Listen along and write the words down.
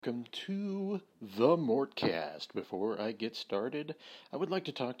Welcome to the Mortcast. Before I get started, I would like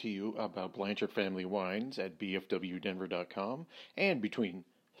to talk to you about Blanchard Family Wines at bfwdenver.com and between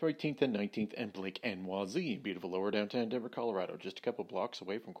 13th and 19th and Blake and Wazee, beautiful lower downtown Denver, Colorado, just a couple blocks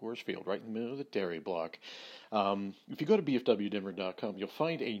away from Coors Field, right in the middle of the dairy block. If you go to bfwdenver.com, you'll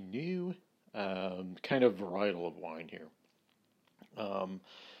find a new kind of varietal of wine here.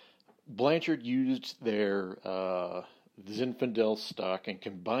 Blanchard used their Zinfandel stock and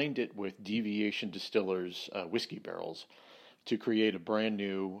combined it with Deviation Distillers whiskey barrels to create a brand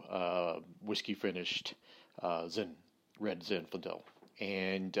new whiskey finished red Zinfandel,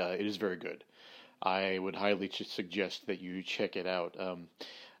 and it is very good. I would highly suggest that you check it out.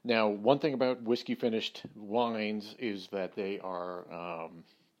 Now, one thing about whiskey finished wines is that they're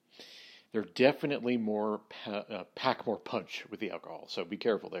definitely pack more punch with the alcohol, so be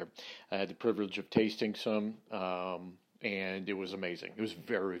careful there. I had the privilege of tasting some, and it was amazing. It was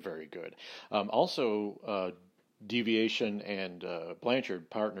very, very good. Also, Deviation and Blanchard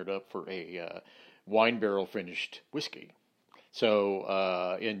partnered up for a wine barrel finished whiskey. So,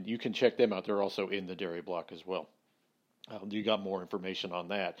 and you can check them out. They're also in the dairy block as well. You got more information on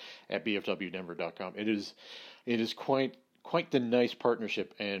that at bfwdenver.com. It is quite the nice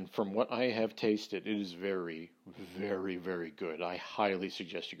partnership, and from what I have tasted, it is very, very, very good. I highly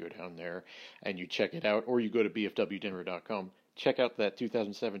suggest you go down there and you check it out, or you go to bfwdenver.com. Check out that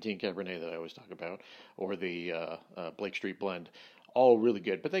 2017 Cabernet that I always talk about, or the Blake Street Blend. All really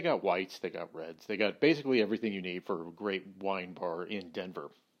good, but they got whites, they got reds, they got basically everything you need for a great wine bar in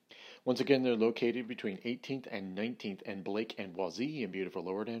Denver. Once again, they're located between 18th and 19th and Blake and Wazee in beautiful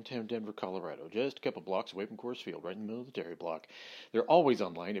lower downtown Denver, Colorado, just a couple blocks away from Coors Field, right in the middle of the dairy block. They're always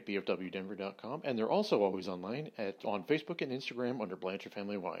online at bfwdenver.com, and they're also always online on Facebook and Instagram under Blanchard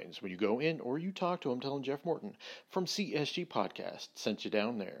Family Wines. When you go in or you talk to them, tell them Jeff Morton from CSG Podcast sent you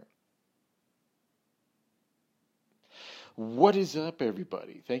down there. What is up,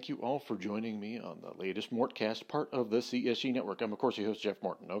 everybody? Thank you all for joining me on the latest Mortcast, part of the CSG network. I'm, of course, your host, Jeff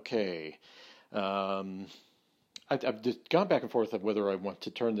Morton. Okay. I've just gone back and forth of whether I want to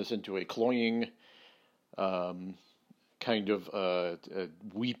turn this into a cloying, kind of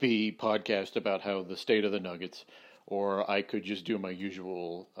weepy podcast about how the state of the Nuggets, or I could just do my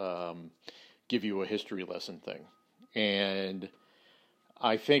usual give you a history lesson thing. And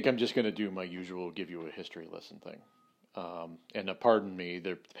I think I'm just going to do my usual give you a history lesson thing. And pardon me,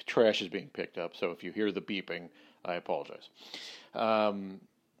 the trash is being picked up, so if you hear the beeping, I apologize.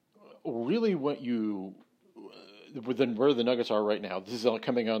 Really, where the Nuggets are right now, this is all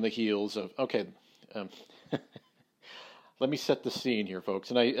coming on the heels of, okay, let me set the scene here,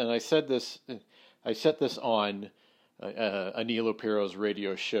 folks. And I set this on Anilo Piro's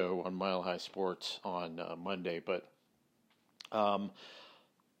radio show on Mile High Sports on Monday, but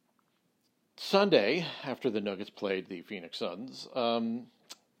Sunday, after the Nuggets played the Phoenix Suns,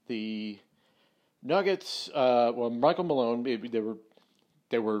 the Nuggets, Michael Malone,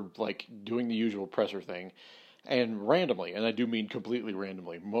 they were like doing the usual presser thing, and randomly, and I do mean completely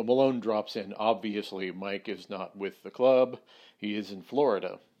randomly, Malone drops in. Obviously, Mike is not with the club; he is in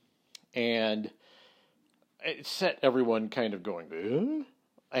Florida, and it set everyone kind of going,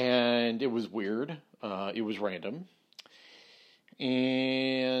 and it was weird. It was random.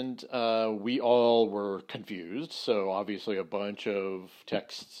 And we all were confused, so obviously a bunch of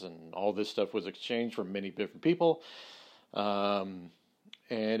texts and all this stuff was exchanged from many different people. And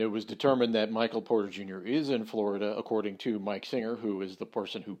it was determined that Michael Porter Jr. is in Florida, according to Mike Singer, who is the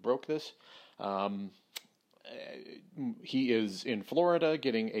person who broke this. He is in Florida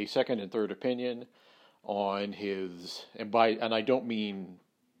getting a second and third opinion on his, and I don't mean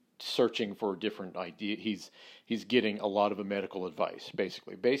searching for different ideas. He's getting a lot of medical advice,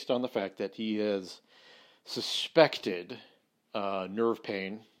 basically, based on the fact that he has suspected nerve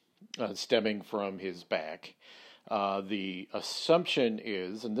pain stemming from his back. The assumption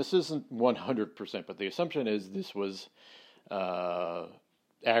is, and this isn't 100%, but the assumption is this was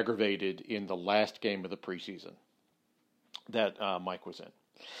aggravated in the last game of the preseason that Mike was in.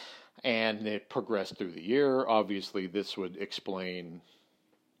 And it progressed through the year. Obviously, this would explain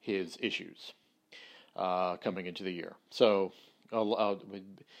his issues coming into the year. So,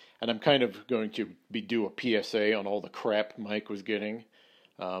 and I'm kind of going to do a PSA on all the crap Mike was getting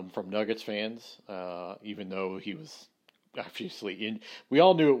from Nuggets fans, even though he was obviously in. We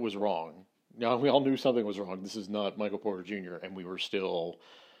all knew it was wrong. Now, we all knew something was wrong. This is not Michael Porter Jr., and we were still,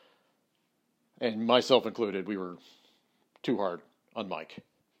 and myself included, we were too hard on Mike.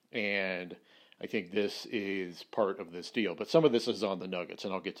 And I think this is part of this deal. But some of this is on the Nuggets,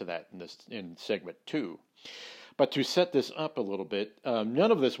 and I'll get to that in segment 2. But to set this up a little bit,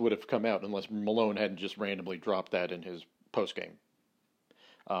 none of this would have come out unless Malone hadn't just randomly dropped that in his post game.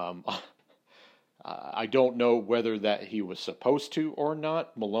 Um, I don't know whether that he was supposed to or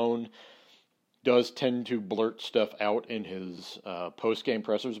not. Malone does tend to blurt stuff out in his post game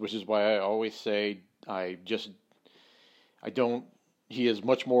pressers, which is why I always say I don't. He is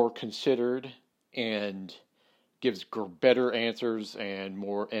much more considered and gives better answers and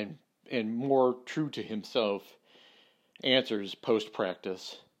more true to himself answers post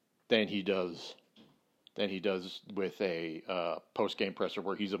practice than he does with a post game presser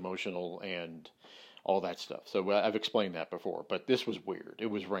where he's emotional and all that stuff. So I've explained that before, but this was weird. It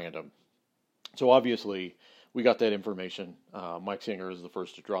was random. So obviously we got that information. Mike Singer is the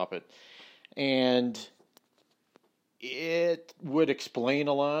first to drop it, and it would explain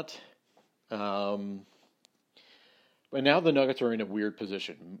a lot. But now the Nuggets are in a weird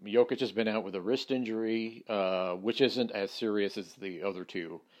position. Jokic has been out with a wrist injury, which isn't as serious as the other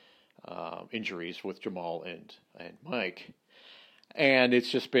two injuries with Jamal and Mike. And it's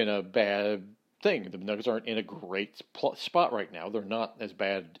just been a bad thing. The Nuggets aren't in a great spot right now. They're not as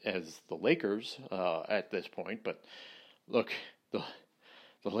bad as the Lakers at this point. But look, the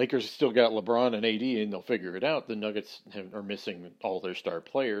Lakers still got LeBron and AD, and they'll figure it out. The Nuggets are missing all their star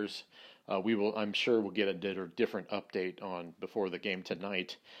players. I'm sure we'll get a different update on before the game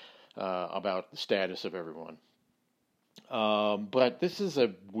tonight about the status of everyone. But this is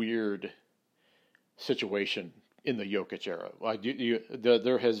a weird situation in the Jokic era.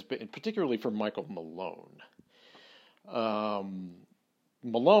 There has been, particularly for Michael Malone.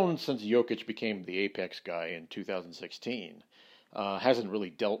 Malone, since Jokic became the apex guy in 2016, hasn't really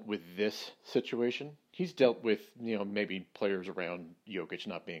dealt with this situation. He's dealt with, maybe players around Jokic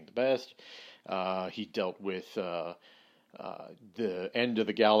not being the best. He dealt with the end of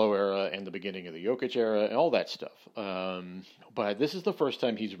the Gallo era and the beginning of the Jokic era and all that stuff. But this is the first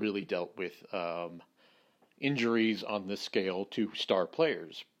time he's really dealt with injuries on this scale to star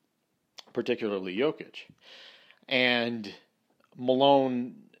players, particularly Jokic. And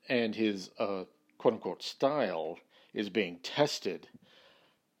Malone and his quote-unquote style is being tested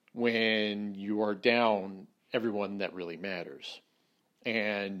when you are down everyone that really matters.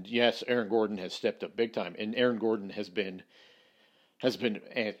 And yes, Aaron Gordon has stepped up big time, and Aaron Gordon has been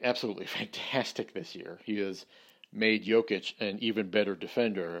absolutely fantastic this year. He has made Jokic an even better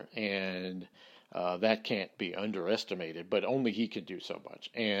defender, and that can't be underestimated. But only he can do so much.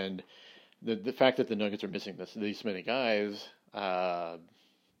 And the fact that the Nuggets are missing these many guys.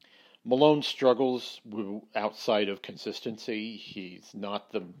 Malone struggles outside of consistency. He's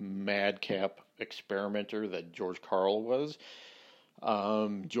not the madcap experimenter that George Karl was.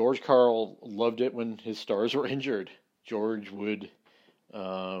 George Karl loved it when his stars were injured. George would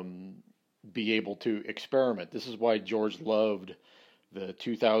be able to experiment. This is why George loved the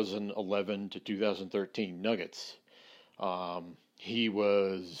 2011 to 2013 Nuggets. He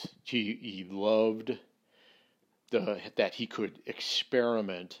loved that he could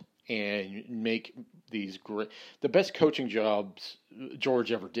experiment and make these great. The best coaching jobs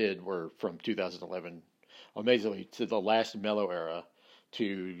George ever did were from 2011, amazingly, to the last Melo era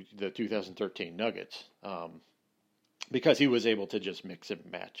to the 2013 Nuggets, because he was able to just mix and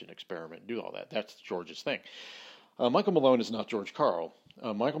match and experiment and do all that. That's George's thing. Michael Malone is not George Karl.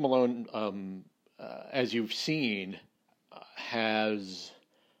 Michael Malone, as you've seen, has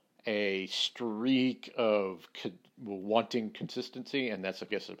a streak of wanting consistency, and that's, I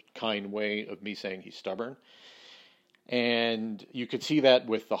guess, a kind way of me saying he's stubborn. And you could see that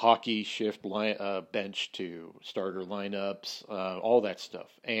with the hockey shift bench to starter lineups, all that stuff.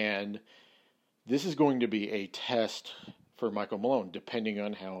 And this is going to be a test for Michael Malone, depending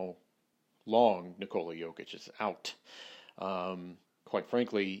on how long Nikola Jokic is out. Quite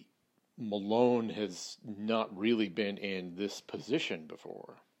frankly, Malone has not really been in this position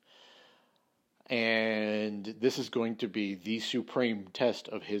before. And this is going to be the supreme test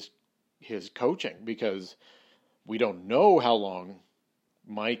of his coaching, because we don't know how long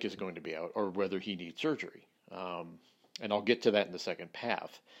Mike is going to be out or whether he needs surgery. And I'll get to that in the second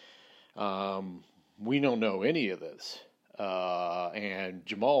path. We don't know any of this. And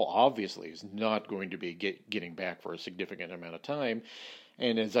Jamal obviously is not going to be getting back for a significant amount of time.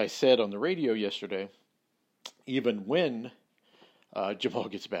 And as I said on the radio yesterday, even when Jamal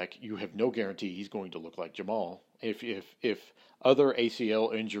gets back, you have no guarantee he's going to look like Jamal. If other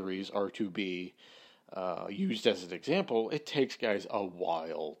ACL injuries are to be used as an example, it takes guys a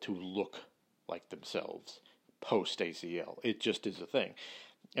while to look like themselves post ACL. It just is a thing.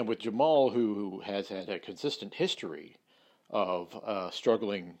 And with Jamal, who has had a consistent history of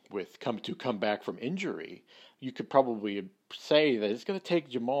struggling with come back from injury, you could probably say that it's going to take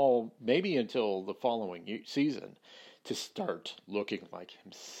Jamal maybe until the following season to start looking like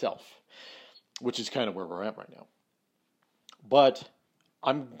himself, which is kind of where we're at right now. But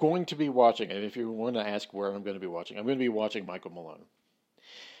I'm going to be watching, and if you want to ask where I'm going to be watching, I'm going to be watching Michael Malone.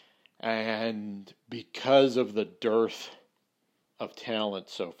 And because of the dearth of talent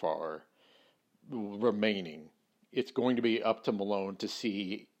so far remaining, it's going to be up to Malone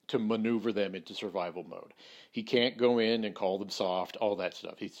to maneuver them into survival mode. He can't go in and call them soft, all that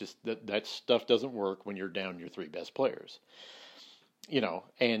stuff. He's just that stuff doesn't work when you're down your three best players.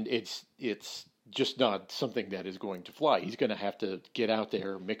 And it's just not something that is going to fly. He's going to have to get out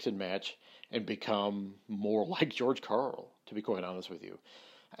there, mix and match, and become more like George Karl, to be quite honest with you.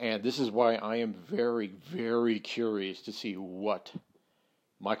 And this is why I am very, very curious to see what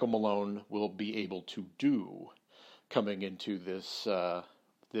Michael Malone will be able to do coming into this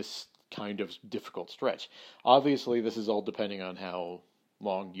kind of difficult stretch. Obviously, this is all depending on how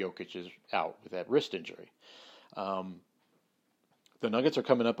long Jokic is out with that wrist injury. The Nuggets are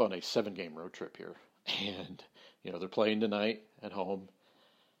coming up on a 7-game road trip here, and they're playing tonight at home,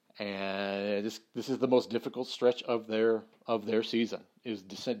 and this is the most difficult stretch of their season. Is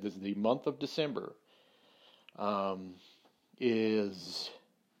the month of December is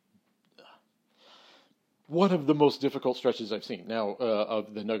one of the most difficult stretches I've seen now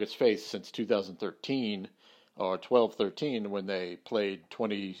of the Nuggets faced since 2013 or 12-13 when they played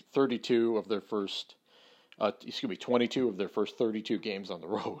 22 of their first 32 games on the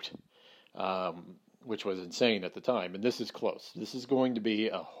road, which was insane at the time. And this is close. This is going to be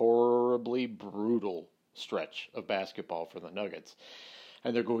a horribly brutal stretch of basketball for the Nuggets.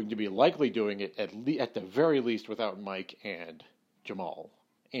 And they're going to be likely doing it at the very least without Mike and Jamal.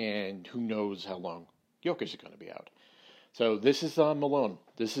 And who knows how long Jokic is going to be out. So this is on Malone.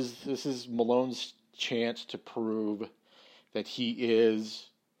 This is Malone's chance to prove that he is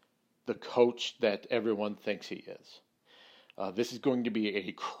the coach that everyone thinks he is. This is going to be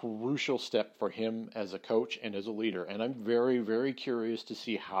a crucial step for him as a coach and as a leader, and I'm very, very curious to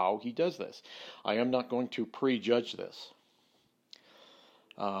see how he does this. I am not going to prejudge this.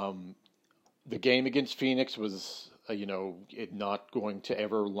 The game against Phoenix was, it not going to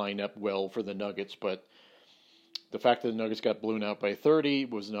ever line up well for the Nuggets, but the fact that the Nuggets got blown out by 30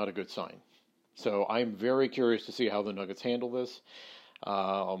 was not a good sign. So I'm very curious to see how the Nuggets handle this.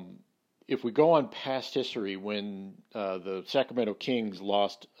 If we go on past history, when the Sacramento Kings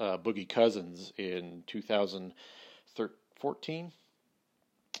lost Boogie Cousins in 2014,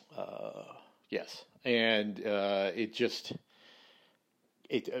 yes, and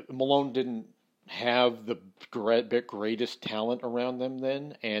Malone didn't have the greatest talent around them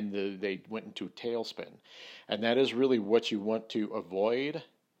then, and they went into a tailspin, and that is really what you want to avoid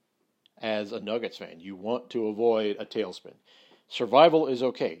as a Nuggets fan. You want to avoid a tailspin. Survival is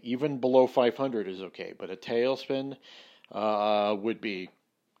okay. Even below 500 is okay. But a tailspin would be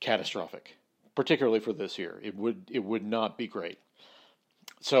catastrophic, particularly for this year. It would not be great.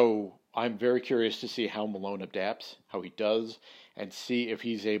 So I'm very curious to see how Malone adapts, how he does, and see if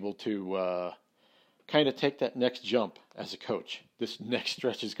he's able to kind of take that next jump as a coach. This next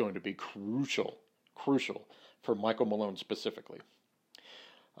stretch is going to be crucial for Michael Malone specifically.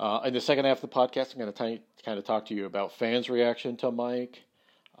 In the second half of the podcast, I'm going to kind of talk to you about fans' reaction to Mike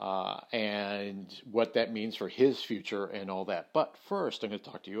and what that means for his future and all that. But first, I'm going to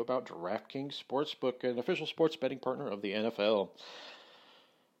talk to you about DraftKings Sportsbook, an official sports betting partner of the NFL.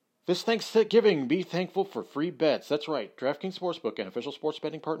 This Thanksgiving, be thankful for free bets. That's right. DraftKings Sportsbook, an official sports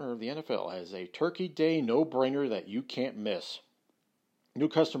betting partner of the NFL, has a Turkey Day no-brainer that you can't miss. New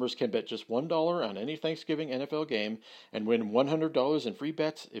customers can bet just $1 on any Thanksgiving NFL game and win $100 in free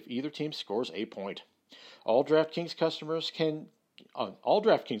bets if either team scores a point. All DraftKings customers can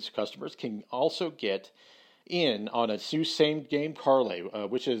also get in on a new same game parlay,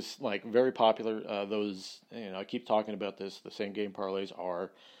 which is like very popular. I keep talking about this. The same game parlays are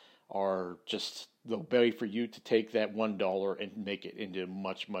just the way for you to take that $1 and make it into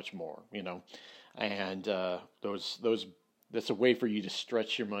much, much more. And that's a way for you to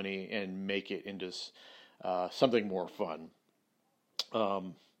stretch your money and make it into something more fun.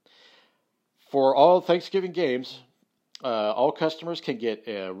 For all Thanksgiving games, all customers can get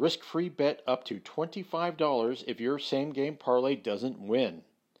a risk-free bet up to $25 if your same-game parlay doesn't win.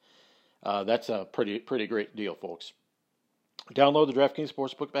 That's a pretty great deal, folks. Download the DraftKings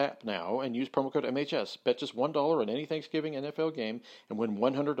Sportsbook app now and use promo code MHS. Bet just $1 on any Thanksgiving NFL game and win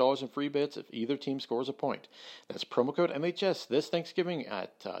 $100 in free bets if either team scores a point. That's promo code MHS this Thanksgiving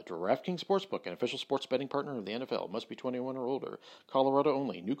at DraftKings Sportsbook, an official sports betting partner of the NFL. Must be 21 or older. Colorado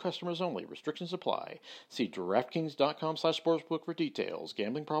only. New customers only. Restrictions apply. See DraftKings.com/sportsbook for details.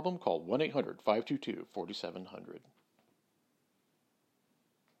 Gambling problem? Call 1-800-522-4700.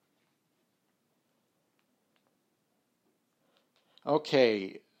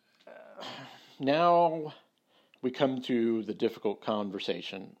 Okay, now we come to the difficult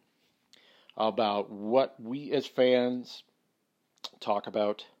conversation about what we as fans talk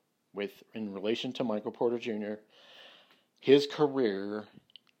about in relation to Michael Porter Jr., his career,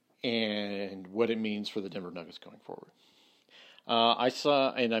 and what it means for the Denver Nuggets going forward. I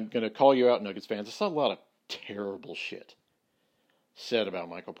saw, and I'm going to call you out, Nuggets fans, I saw a lot of terrible shit said about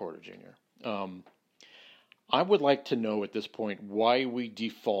Michael Porter Jr. I would like to know at this point why we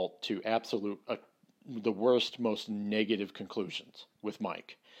default to the worst, most negative conclusions with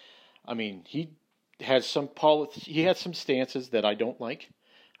Mike. I mean, he has some stances that I don't like.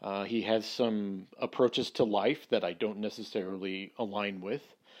 He has some approaches to life that I don't necessarily align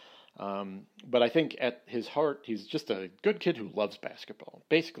with. But I think at his heart, he's just a good kid who loves basketball.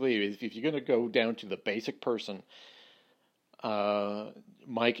 Basically, if you're going to go down to the basic person,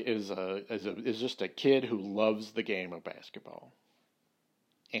 Mike is just a kid who loves the game of basketball.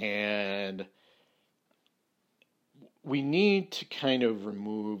 And we need to kind of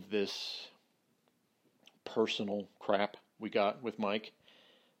remove this personal crap we got with Mike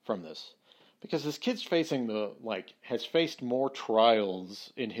from this. Because this kid's has faced more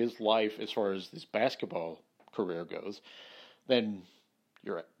trials in his life as far as his basketball career goes than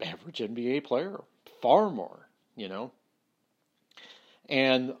your average NBA player. Far more, you know.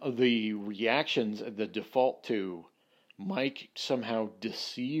 And the reactions, the default to Mike somehow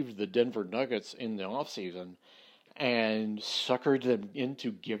deceived the Denver Nuggets in the offseason and suckered them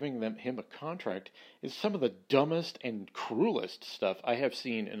into giving him a contract is some of the dumbest and cruelest stuff I have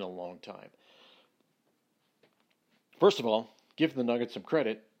seen in a long time. First of all, give the Nuggets some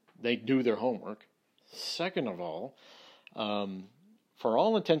credit. They do their homework. Second of all, for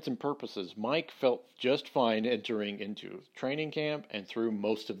all intents and purposes, Mike felt just fine entering into training camp and through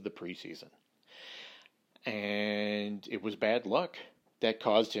most of the preseason. And it was bad luck that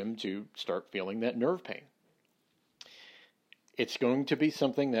caused him to start feeling that nerve pain. It's going to be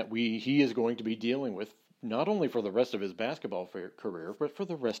something that he is going to be dealing with not only for the rest of his basketball career, but for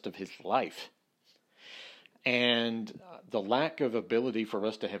the rest of his life. And the lack of ability for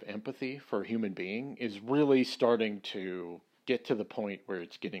us to have empathy for a human being is really starting to get to the point where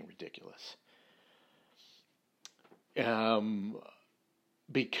it's getting ridiculous.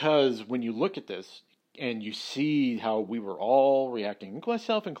 Because when you look at this and you see how we were all reacting,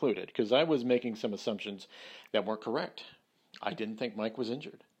 myself included, because I was making some assumptions that weren't correct. I didn't think Mike was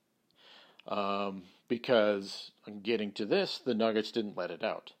injured. Because getting to this, the Nuggets didn't let it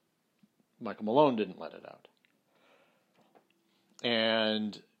out. Michael Malone didn't let it out.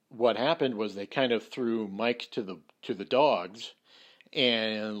 And what happened was they kind of threw Mike to the dogs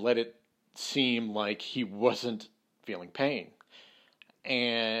and let it seem like he wasn't feeling pain.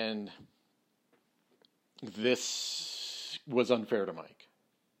 And this was unfair to Mike.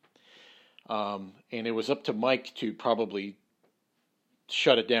 And it was up to Mike to probably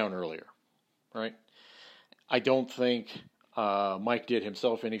shut it down earlier, right? I don't think Mike did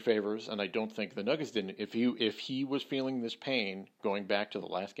himself any favors, and I don't think the Nuggets didn't. If he was feeling this pain going back to the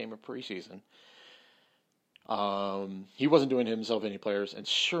last game of preseason, he wasn't doing himself any favors, and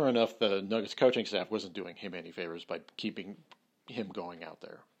sure enough, the Nuggets coaching staff wasn't doing him any favors by keeping him going out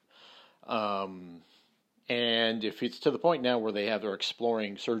there. And if it's to the point now where they're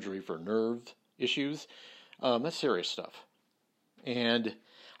exploring surgery for nerve issues, that's serious stuff. And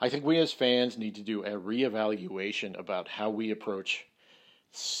I think we as fans need to do a reevaluation about how we approach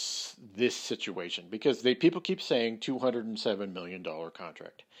this situation, because people keep saying $207 million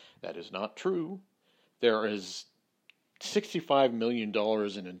contract. That is not true. There is $65 million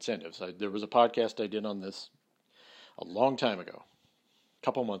in incentives. There was a podcast I did on this a long time ago, a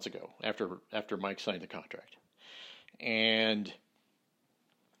couple months ago, after Mike signed the contract. And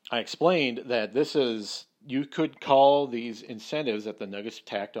I explained that you could call these incentives that the Nuggets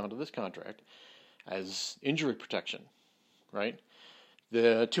tacked onto this contract as injury protection, right?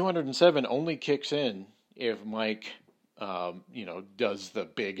 The 207 only kicks in if Mike, does the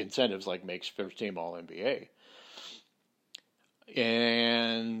big incentives like makes first team All-NBA.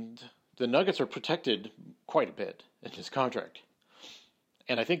 And the Nuggets are protected quite a bit in his contract.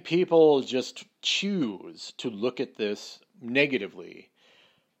 And I think people just choose to look at this negatively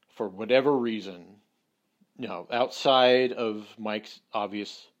for whatever reason, outside of Mike's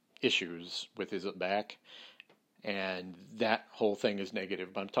obvious issues with his back, and that whole thing is negative.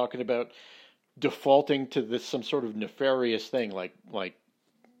 But I'm talking about defaulting to this some sort of nefarious thing, like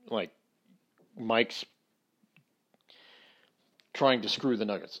Mike's trying to screw the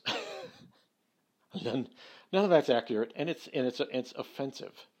Nuggets. None of that's accurate, and it's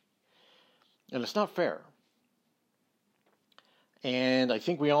offensive, and it's not fair. And I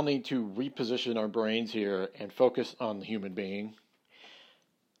think we all need to reposition our brains here and focus on the human being.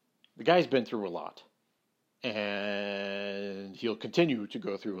 The guy's been through a lot, and he'll continue to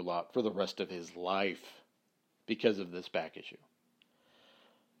go through a lot for the rest of his life because of this back issue.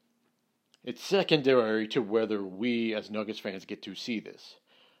 It's secondary to whether we as Nuggets fans get to see this.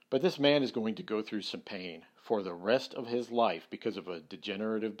 But this man is going to go through some pain for the rest of his life because of a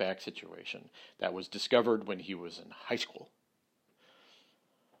degenerative back situation that was discovered when he was in high school.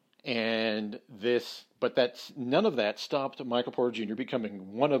 And none of that stopped Michael Porter Jr.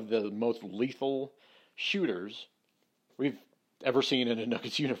 becoming one of the most lethal shooters we've ever seen in a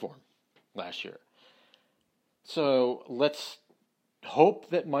Nuggets uniform last year. So let's hope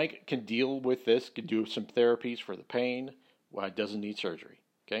that Mike can deal with this, can do some therapies for the pain, while it doesn't need surgery.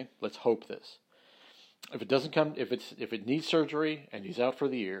 Okay, let's hope this. If it needs surgery and he's out for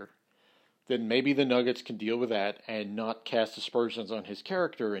the year, then maybe the Nuggets can deal with that and not cast aspersions on his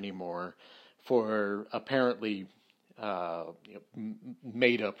character anymore for apparently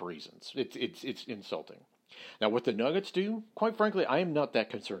made up reasons. It's insulting. Now, what the Nuggets do, quite frankly, I am not that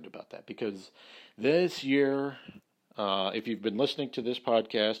concerned about that, because this year, if you've been listening to this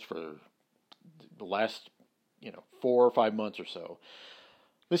podcast for the last 4 or 5 months or so,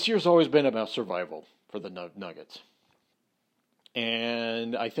 this year's always been about survival for the Nuggets.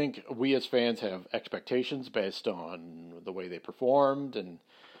 And I think we as fans have expectations based on the way they performed,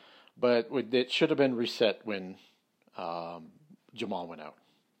 but it should have been reset when Jamal went out.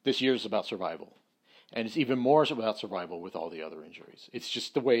 This year's about survival. And it's even more about survival with all the other injuries. It's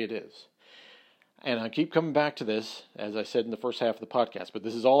just the way it is. And I keep coming back to this, as I said in the first half of the podcast, but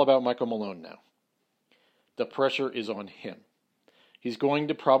this is all about Michael Malone now. The pressure is on him. He's going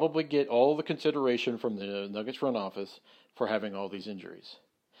to probably get all the consideration from the Nuggets front office for having all these injuries.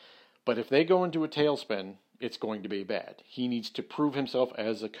 But if they go into a tailspin, it's going to be bad. He needs to prove himself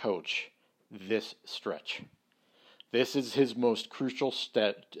as a coach this stretch. This is his most crucial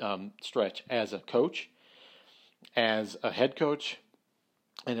stretch as a coach, as a head coach,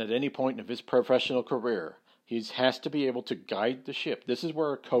 and at any point of his professional career. He has to be able to guide the ship. This is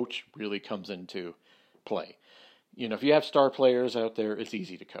where a coach really comes into play. If you have star players out there, it's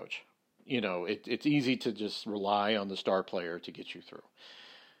easy to coach. It's easy to just rely on the star player to get you through.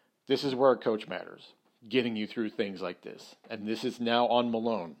 This is where a coach matters, getting you through things like this. And this is now on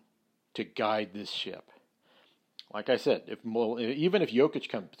Malone to guide this ship. Like I said, even if Jokic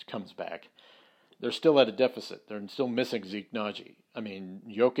comes back, they're still at a deficit. They're still missing Zeke Naji. I mean,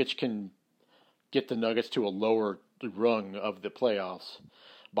 Jokic can get the Nuggets to a lower rung of the playoffs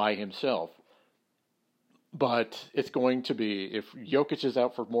by himself. But it's going to be, if Jokic is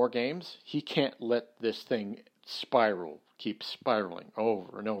out for more games, he can't let this thing keep spiraling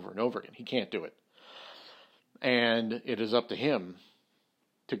over and over and over again. He can't do it. And it is up to him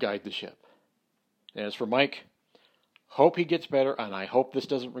to guide the ship. And as for Mike, hope he gets better, and I hope this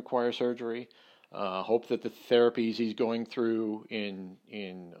doesn't require surgery. Hope that the therapies he's going through in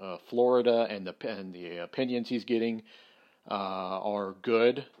Florida and the opinions he's getting are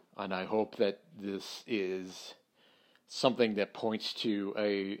good. And I hope that this is something that points to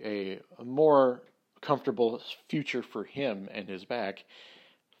a more comfortable future for him and his back,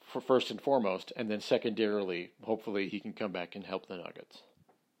 for first and foremost, and then secondarily, hopefully he can come back and help the Nuggets.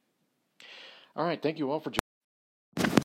 All right, thank you all for joining.